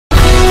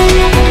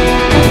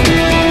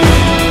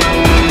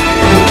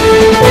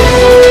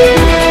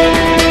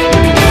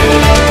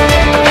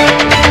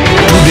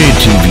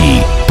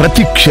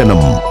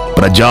ప్రతిక్షణం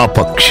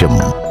ప్రజాపక్షం.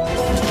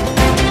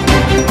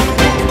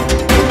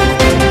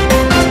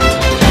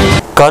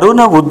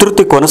 కరోనా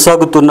ఉధృతి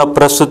కొనసాగుతున్న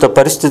ప్రస్తుత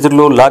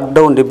పరిస్థితుల్లో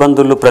లాక్డౌన్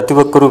నిబంధనలు ప్రతి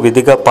ఒక్కరూ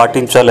విధిగా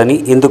పాటించాలని,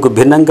 ఇందుకు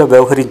భిన్నంగా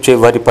వ్యవహరించే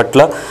వారి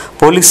పట్ల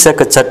పోలీస్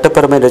శాఖ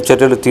చట్టపరమైన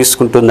చర్యలు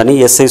తీసుకుంటుందని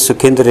ఎస్ఐ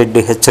సుఖేందర్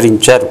రెడ్డి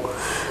హెచ్చరించారు.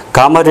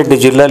 కామారెడ్డి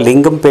జిల్లా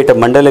లింగంపేట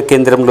మండల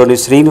కేంద్రంలోని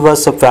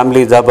శ్రీనివాస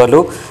ఫ్యామిలీ దాబాలో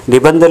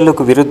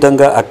నిబంధనలకు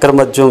విరుద్ధంగా అక్రమ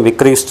మద్యం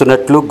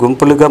విక్రయిస్తున్నట్లు,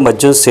 గుంపులుగా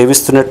మద్యం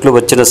సేవిస్తున్నట్లు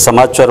వచ్చిన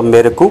సమాచారం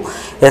మేరకు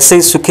ఎస్ఐ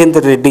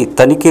సుఖేందర్ రెడ్డి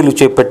తనిఖీలు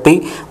చేపట్టి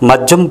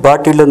మద్యం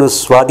బాటిళ్లను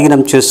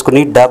స్వాధీనం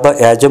చేసుకుని డాబా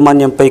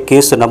యాజమాన్యంపై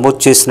కేసు నమోదు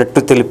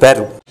చేసినట్లు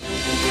తెలిపారు.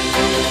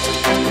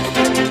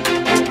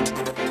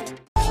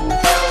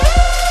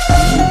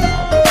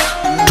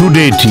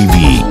 టుడే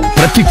టీవీ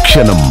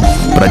ప్రతిక్షణం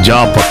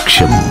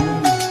ప్రజాపక్షం.